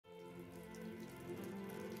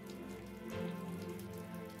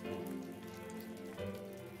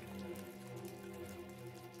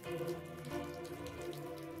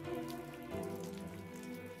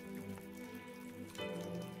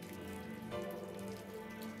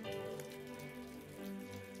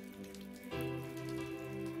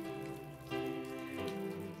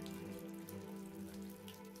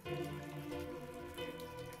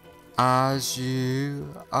as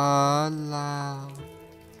you allow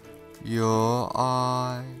your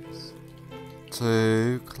eyes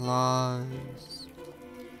to close,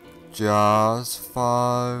 just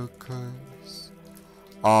focus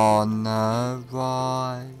on the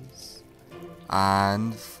rise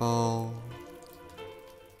and fall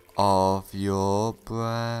of your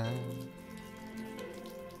breath,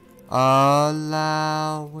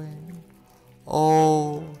 allowing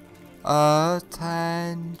all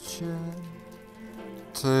attention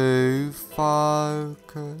to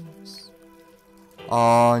focus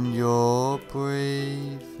on your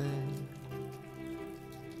breathing,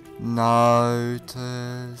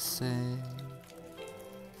 noticing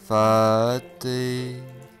the deep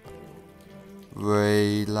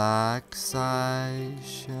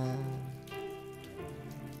relaxation,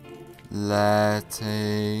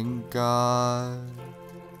 letting go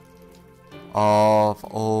of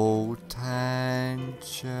all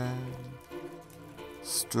tension,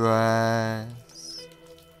 stress,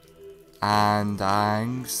 and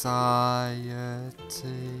anxiety,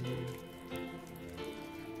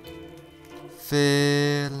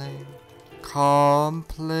 feeling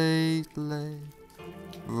completely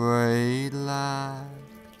relaxed.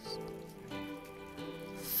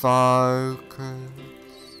 Focus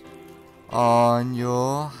on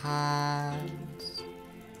your hands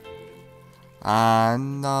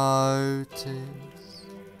and notice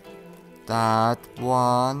that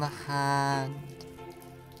one hand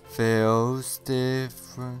feels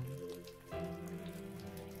different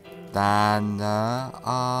than the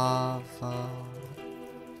other,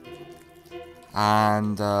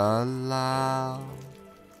 and allow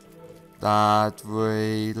that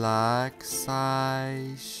relaxation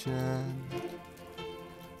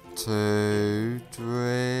to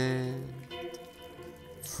drift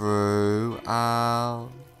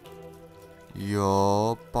throughout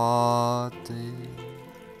your body,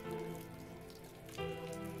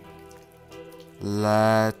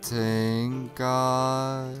 letting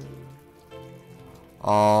go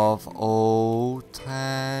of all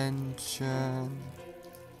tension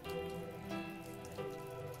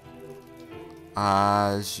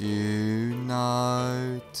as you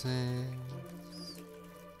notice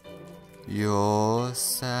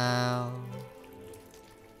yourself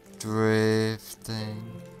drifting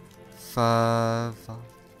further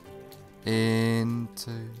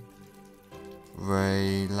into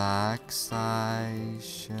relaxation.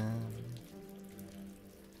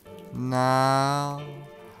 Now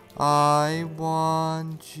I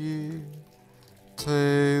want you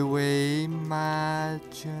to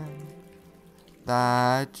imagine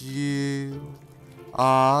that you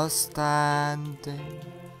are standing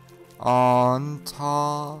on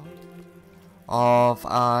top of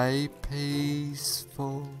a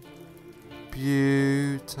peaceful,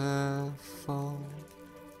 beautiful,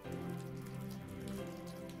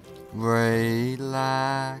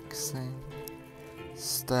 relaxing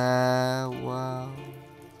stairwell,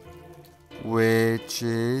 which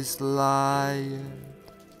is layered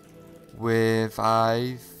with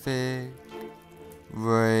a thick,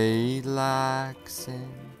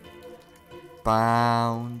 relaxing,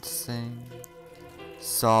 bouncing,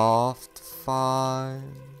 soft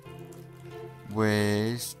foam,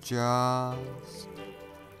 which just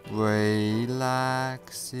relaxes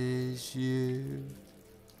you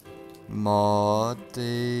more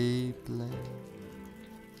deeply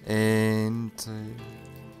into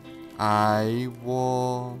a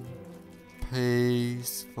warm,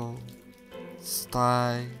 peaceful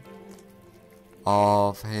state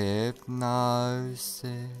of hypnosis.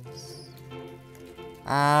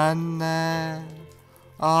 And there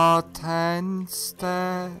are 10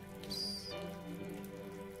 steps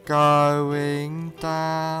going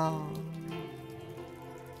down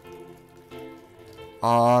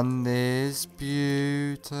on this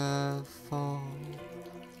beautiful,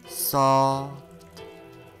 soft,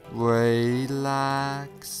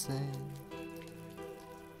 relaxing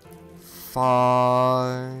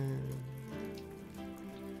foam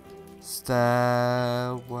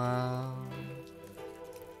stairwell.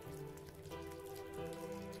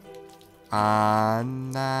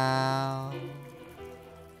 And now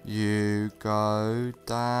you go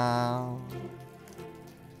down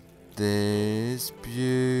this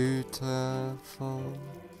beautiful,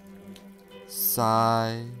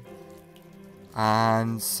 safe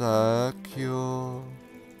and secure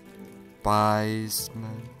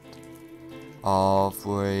basement of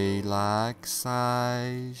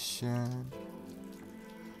relaxation,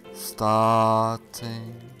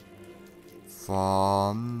 starting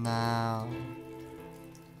from now.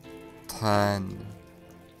 10.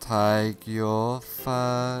 take your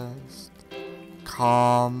first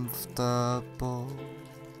comfortable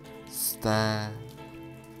step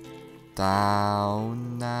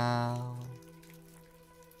down now,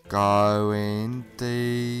 going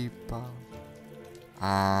deeper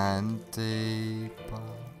and deeper.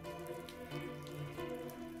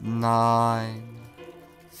 9.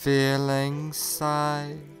 Feeling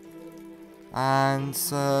safe and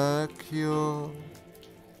secure,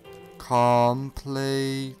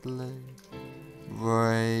 completely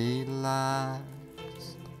relaxed,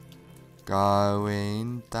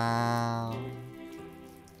 going down,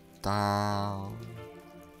 down,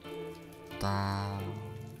 down.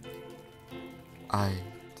 8.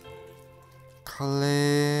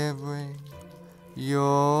 Clearing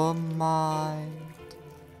your mind,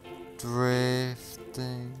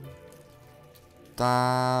 drifting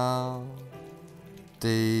down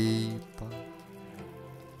deeper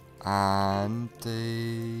and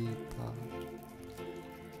deeper.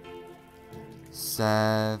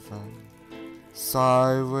 7.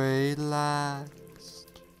 So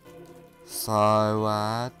relaxed, so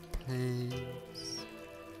at peace,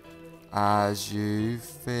 as you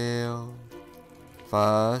feel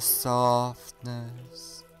the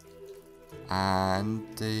softness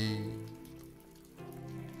and deep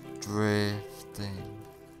drifting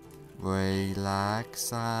relaxation.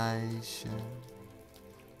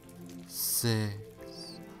 6.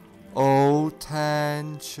 All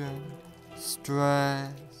tension,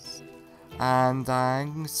 stress and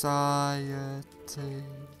anxiety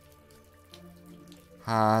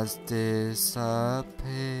has disappeared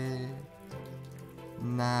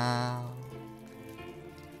now,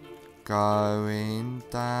 going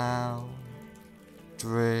down,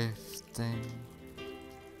 drifting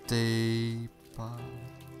deeper.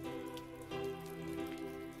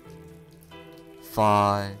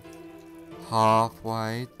 5.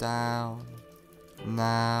 Halfway down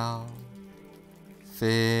now,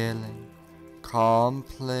 feeling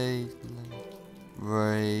completely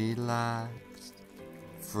relaxed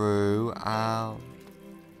throughout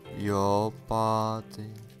your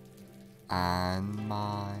body and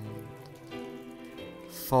mind.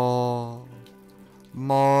 4.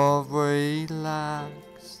 More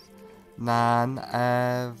relaxed than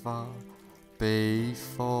ever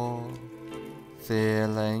before,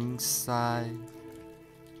 feeling safe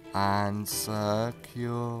and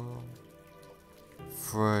secure.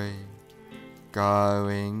 3.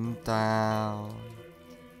 Going down,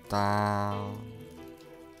 down,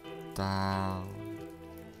 down,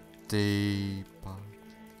 deeper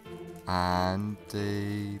and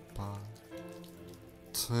deeper.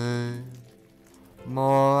 2.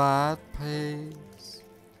 More at peace,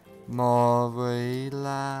 more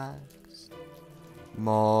relaxed,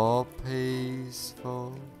 more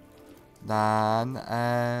peaceful than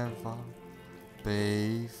ever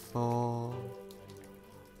before.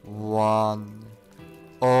 1.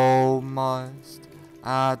 Almost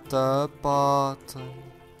at the bottom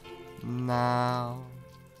now.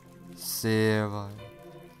 0.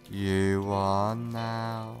 You are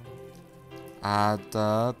now at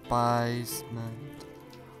the basement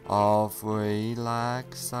of relaxation,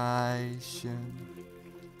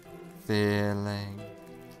 feeling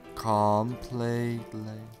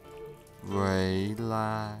completely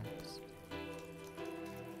relaxed.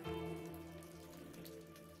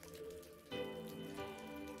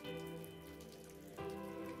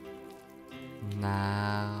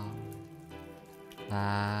 Now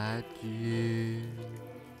that you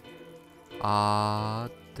are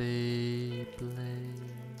deeply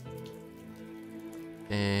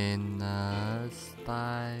in a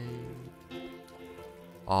state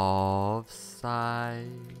of safe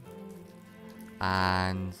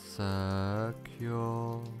and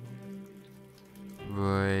secure,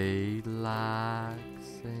 relaxing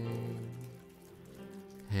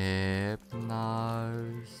hypnosis,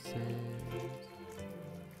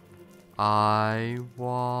 I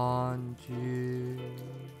want you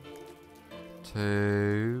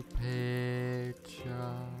to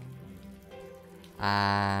picture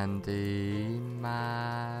and imagine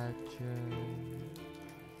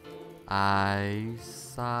a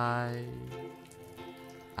safe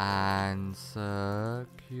and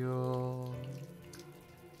secure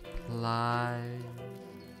place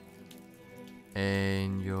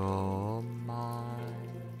in your mind.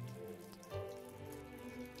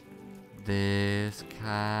 This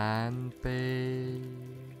can be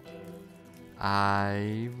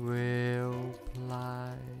a real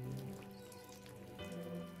place,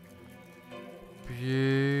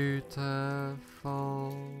 beautiful,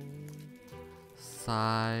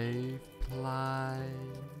 safe place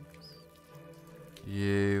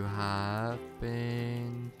you have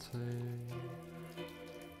been to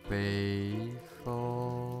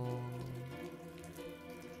before,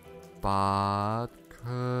 but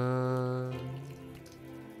could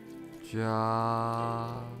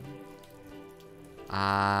just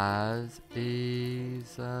as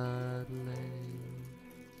easily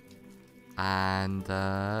and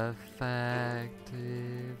effectively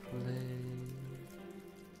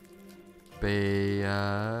be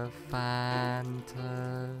a fantasy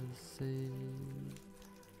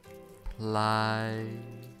place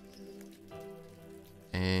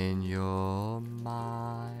in your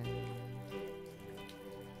mind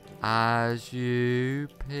as you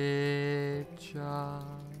picture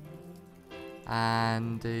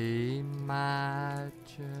and imagine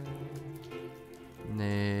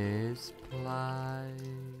this place.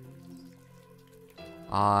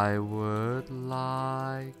 I would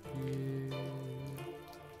like you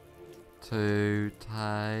to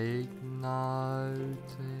take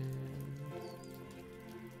notice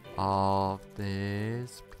of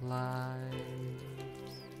this place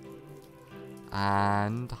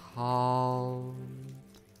and hold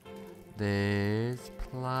this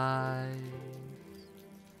place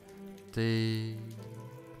deep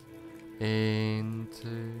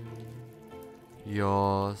into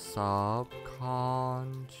your subconscious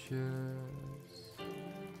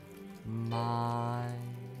mind,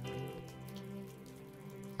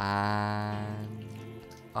 and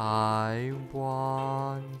I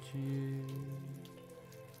want you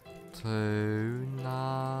to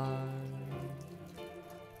know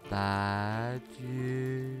that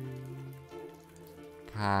you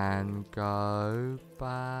can go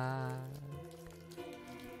back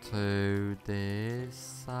to this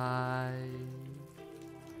safe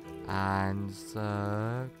and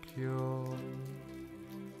secure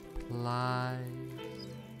place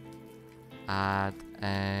at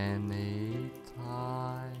any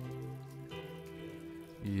time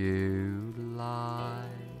you like,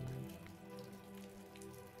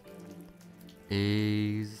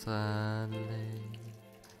 easily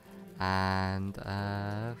and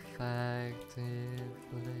effectively.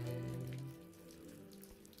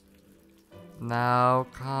 Now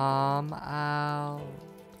come out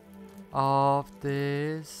of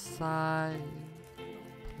this safe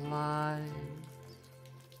place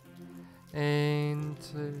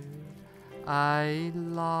into a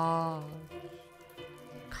large,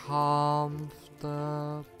 comfortable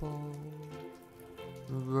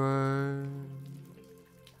room,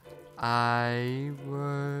 a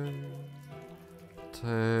room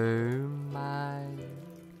to make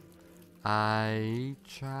a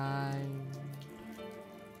change,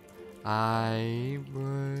 a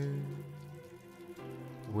room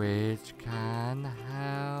which can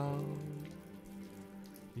help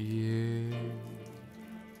you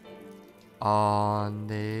on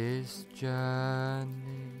this journey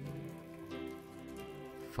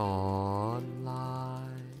for life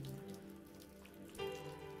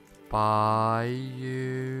by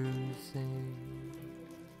using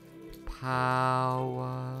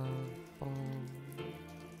powerful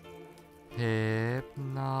hypnotic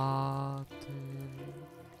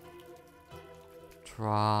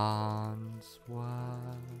trance work,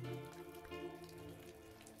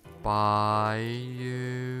 by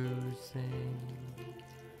using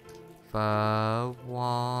the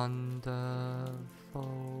wonderful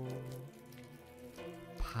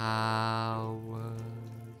powers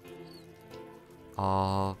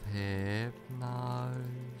of hypnosis.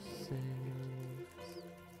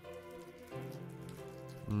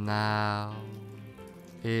 Now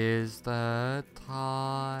is the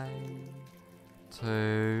time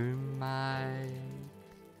to make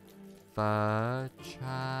the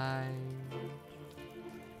change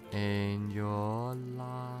in your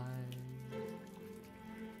life.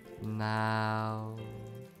 Now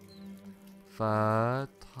the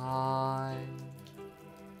time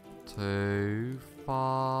to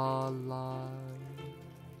follow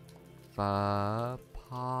the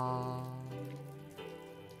path,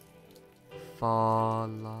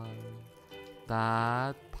 follow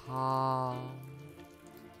that path,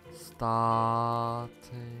 starting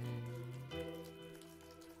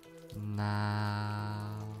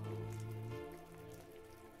now.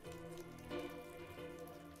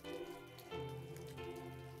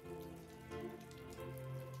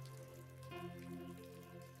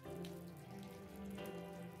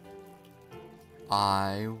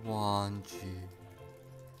 I want you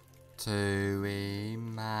to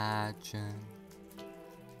imagine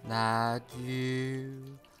that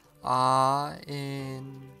you are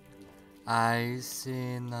in a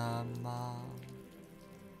cinema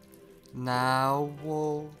Now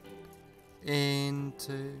walk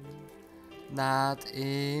into that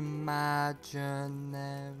imaginary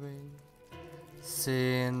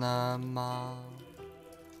cinema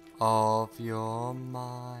of your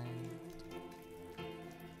mind.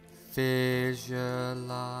 Visualize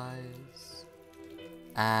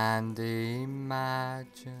and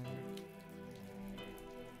imagine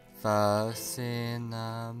the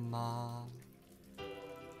cinema.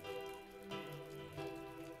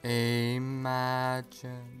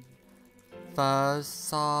 Imagine the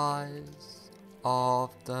size of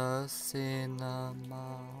the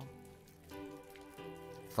cinema,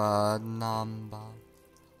 the number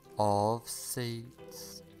of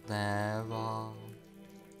seats there are,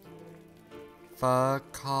 the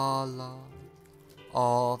color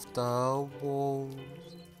of the walls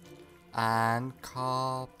and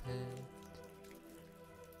carpet,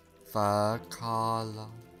 the color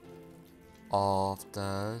of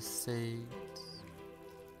the seats,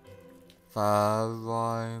 the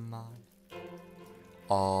aroma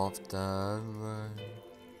of the room,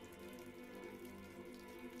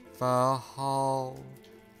 the whole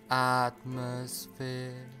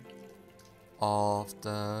atmosphere of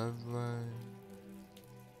the room.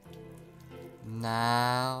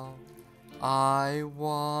 Now I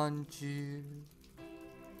want you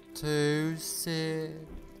to sit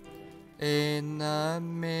in the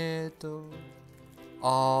middle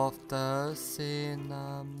of the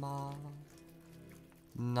cinema,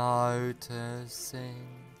 noticing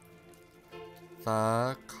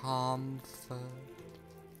the comfort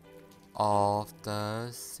of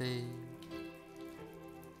the seat.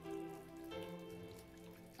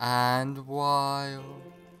 And while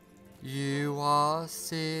you are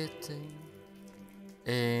sitting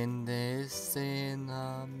in this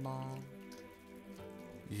cinema,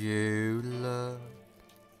 you look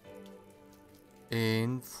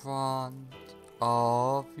in front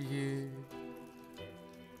of you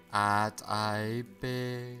at a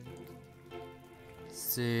big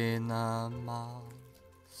cinema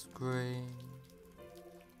screen,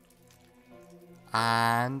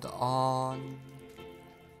 and on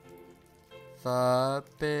the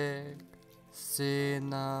big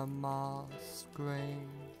cinema screen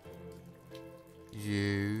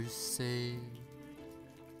you see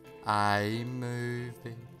a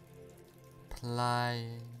movie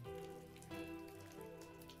playing.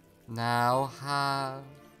 Now have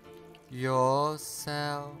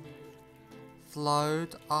yourself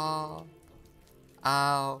float up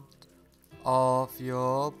out of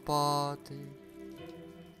your body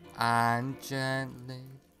and gently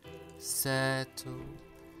settle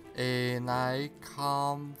in a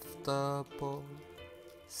comfortable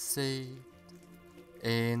seat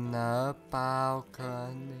in the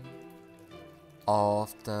balcony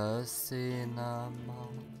of the cinema,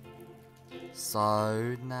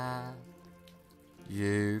 so that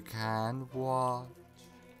you can watch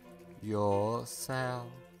yourself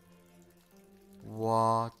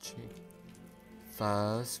watching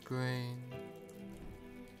the screen.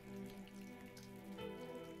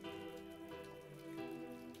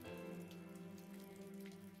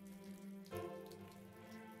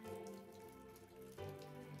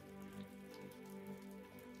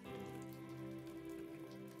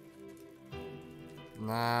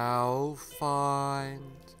 Now find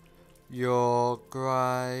your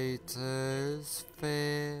greatest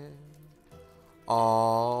fear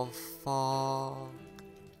of fog.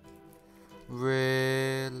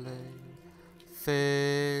 Really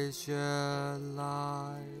visualize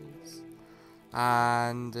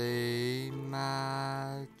and imagine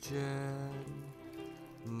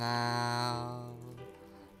now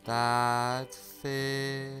that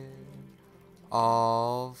fear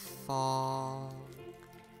of fog.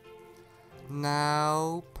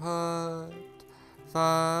 Now put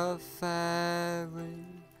the very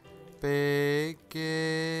beginning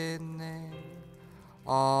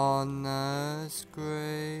on the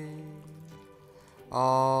screen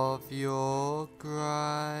of your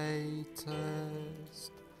greatest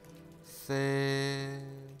fear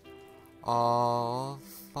of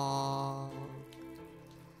fog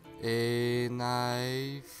in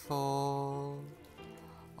a form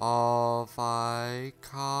of a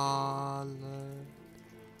colored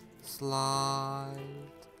slide.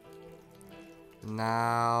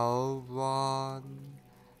 Now run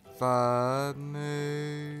the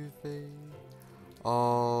movie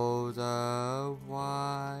all the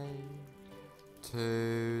way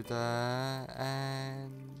to the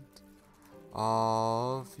end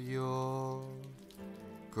of your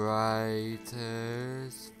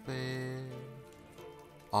greatest fear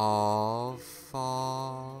of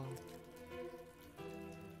fog.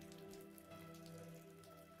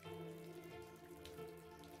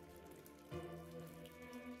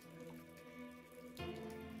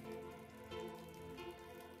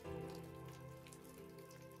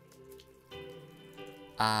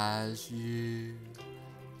 as you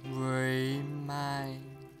remain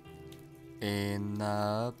in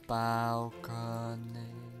the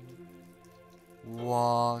balcony,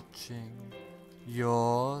 watching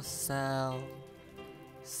yourself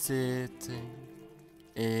sitting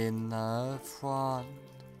in the front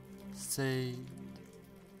seat,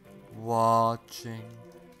 watching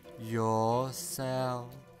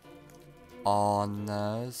yourself on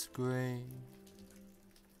the screen.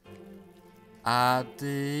 At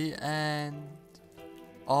the end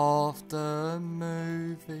of the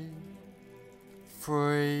movie,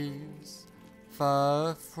 freeze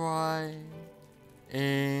the frame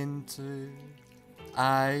into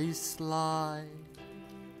a slide,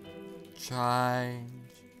 change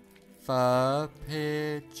the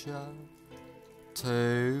picture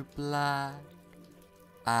to black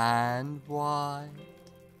and white,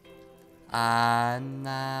 and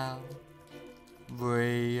now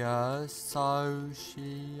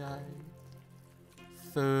reassociate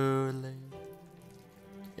fully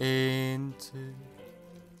into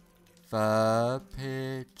the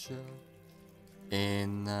picture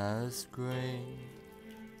in the screen.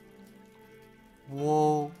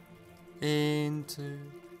 Walk into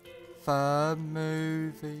the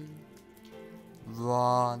movie,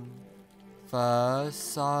 run the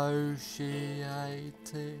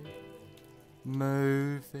associated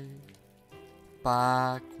movie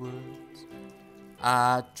backwards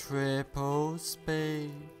at triple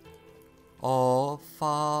speed or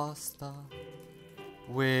faster,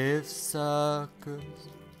 with circus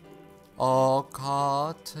or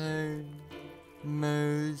cartoon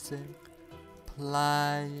music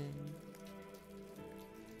playing,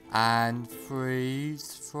 and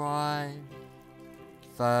freeze frame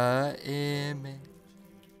the image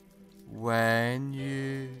when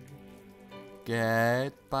you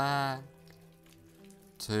get back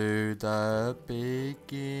to the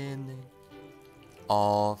beginning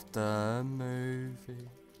of the movie.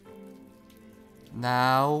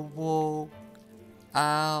 Now walk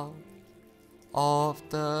out of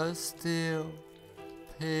the still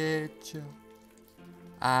picture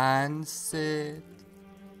and sit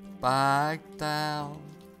back down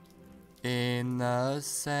in the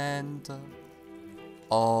center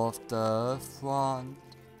of the front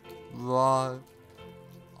row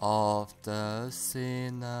of the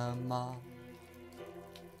cinema.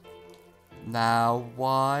 Now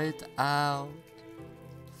wide out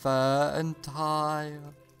the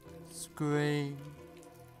entire screen,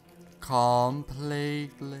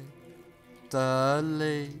 completely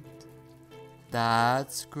delete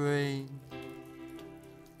that screen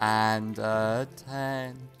and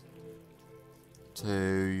attend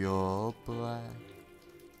to your breath.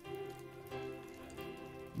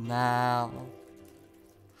 Now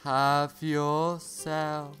have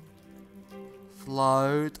yourself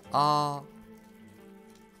float up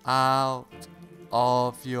out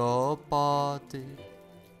of your body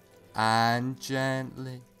and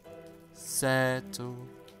gently settle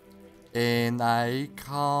in a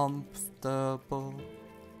comfortable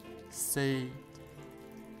seat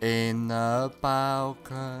in the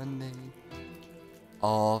balcony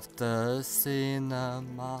of the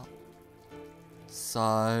cinema,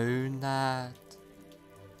 so that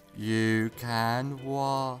you can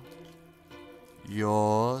watch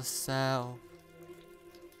yourself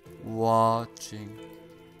watching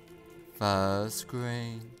the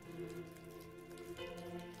screen.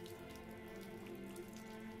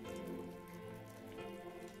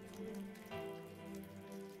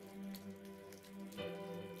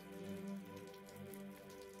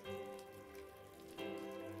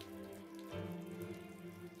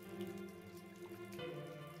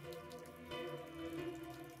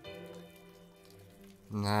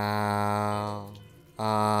 Now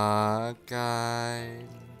again,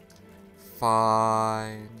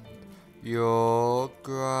 find your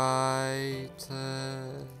greatest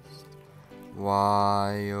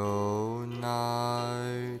while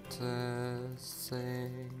noticing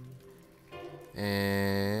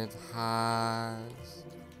it has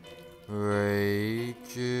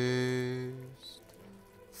reduced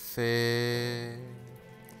fear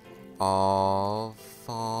of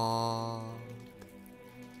fog.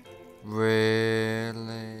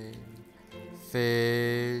 Really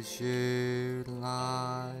visualize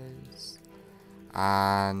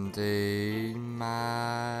and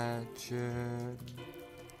imagine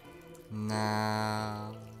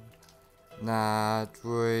now that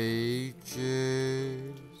reduced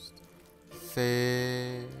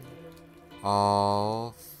fear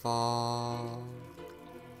of fog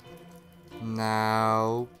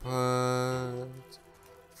now put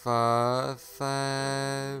the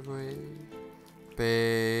very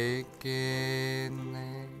big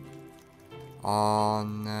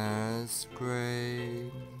on the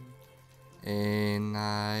screen in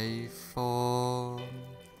a form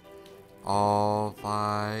of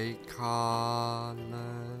a coloured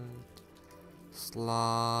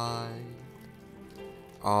slide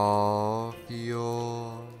of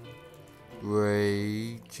your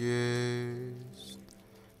reduced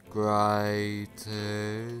greatest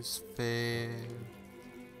fear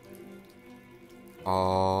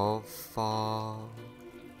of fog.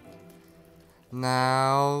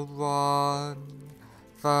 Now run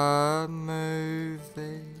the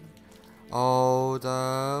movie all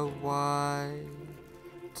the way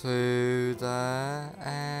to the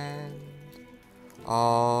end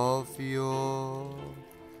of your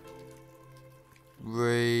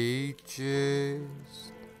reduced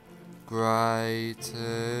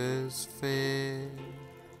greatest fear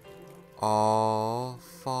of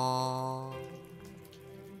fog.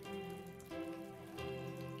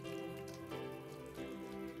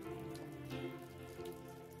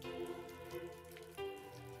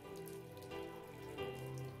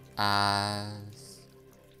 As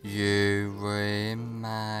you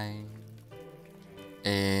remain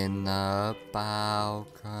in the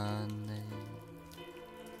balcony,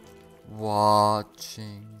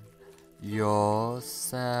 watching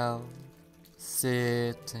yourself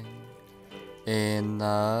sitting in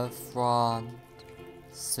the front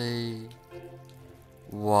seat,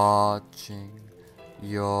 watching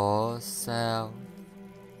yourself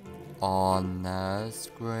on the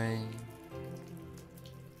screen.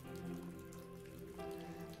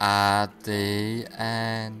 At the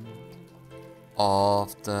end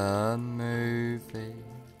of the movie,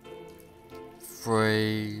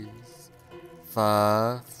 freeze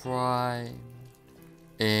the frame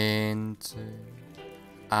into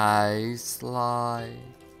a slide,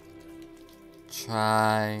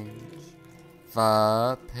 change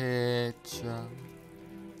the picture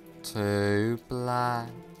to black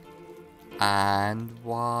and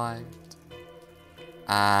white,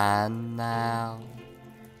 and now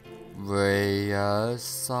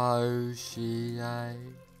reassociate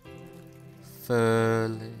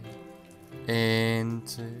fully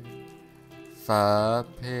into the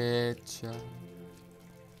picture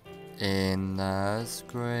in the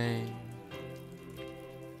screen.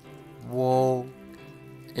 Walk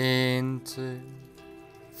into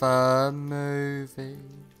the movie,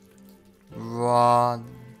 run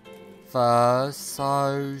the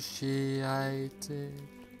associated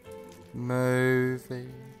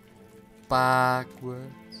movie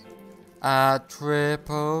backwards at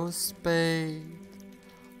triple speed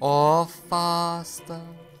or faster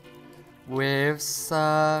with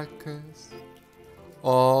circus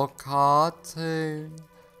or cartoon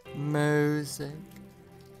music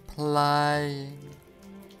playing,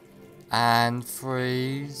 and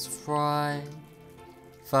freeze frame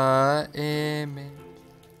the image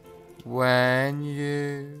when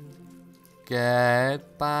you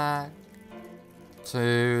get back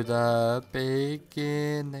to the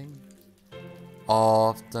beginning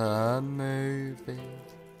of the movie.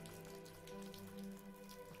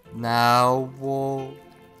 Now walk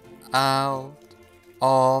out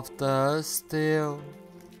of the still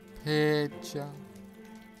picture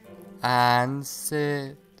and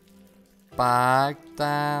sit back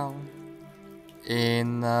down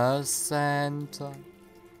in the center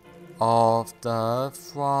of the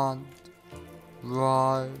front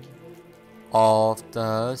row of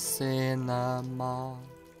the cinema.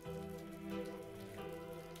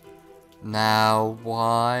 Now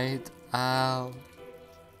wide out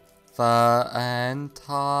the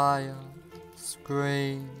entire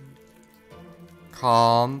screen,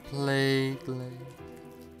 completely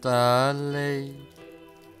delete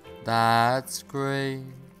that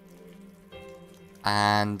screen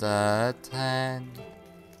and attend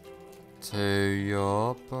to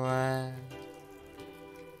your breath.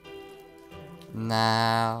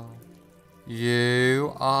 Now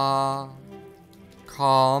you are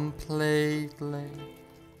completely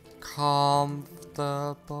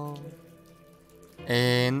comfortable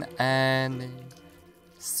in any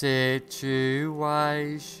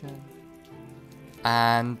situation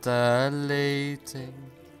and deleting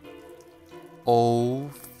all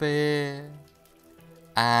fear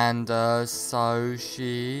and association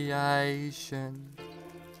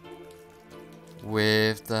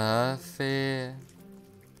with the fear,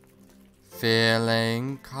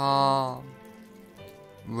 feeling calm,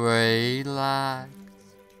 relaxed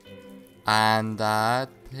and at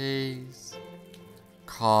peace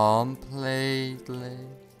completely,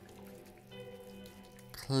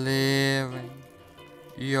 clearing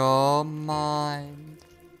your mind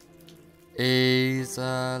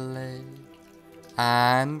easily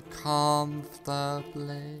and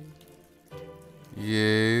comfortably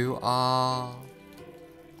you are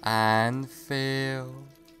and feel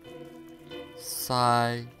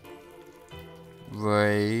safe,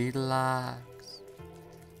 relaxed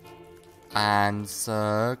and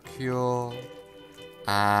secure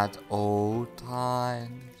at all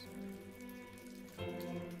times,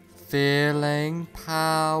 feeling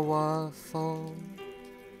powerful,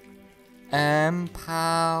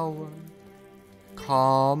 empowered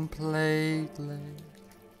completely,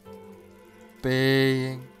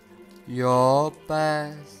 being your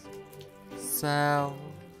best self.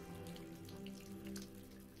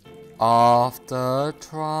 After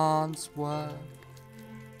trance work,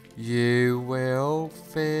 you will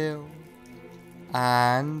feel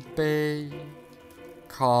and be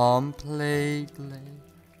completely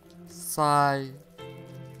safe,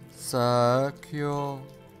 secure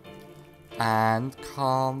and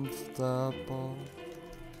comfortable.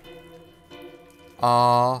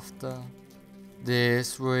 After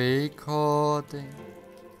this recording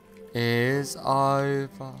is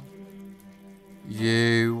over,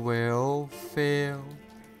 you will feel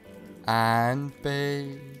and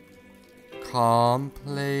be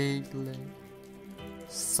completely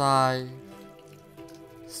safe,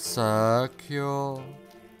 secure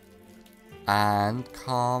and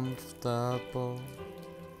comfortable.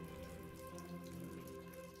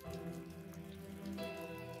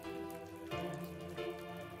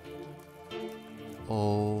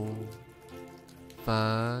 All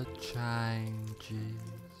the changes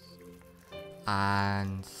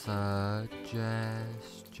and suggestions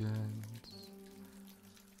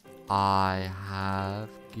I have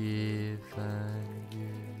given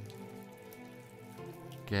you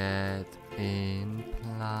get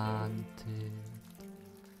implanted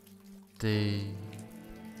deep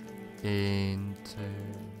into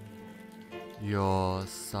your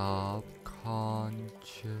subconscious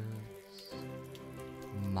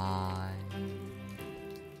mind.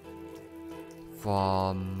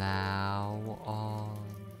 From now on,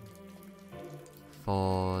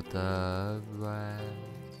 for the rest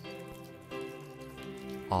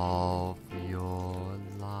of your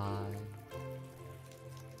life,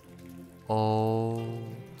 all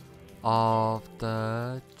of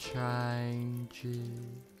the changes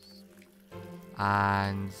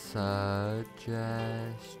and suggestions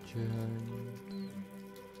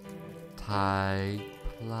take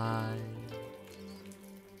place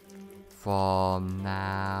from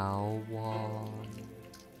now on,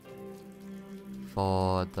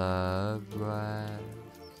 for the rest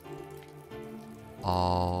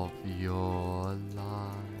of your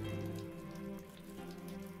life.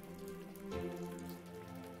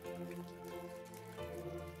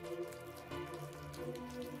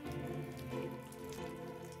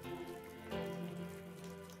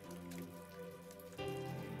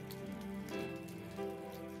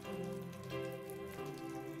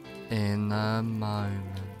 In a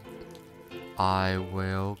moment, I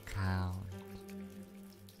will count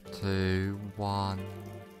to 1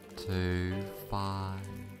 to 5,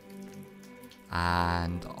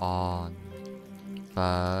 and on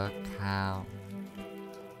the count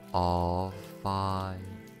of 5,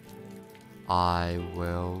 I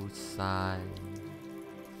will say,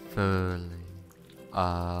 fully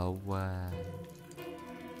aware.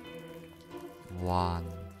 1.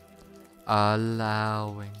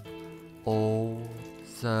 Allowing all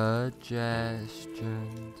suggestions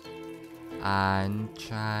and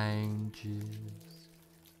changes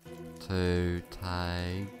to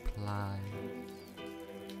take place.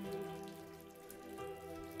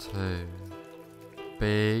 2.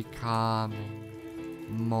 Becoming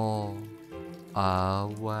more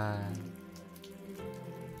aware.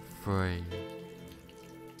 3.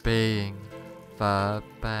 Being the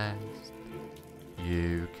best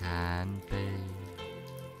you can be.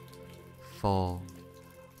 4.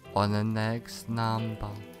 On the next number,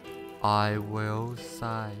 I will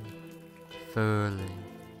say, fully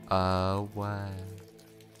aware.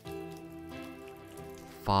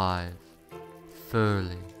 5.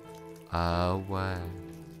 Fully aware.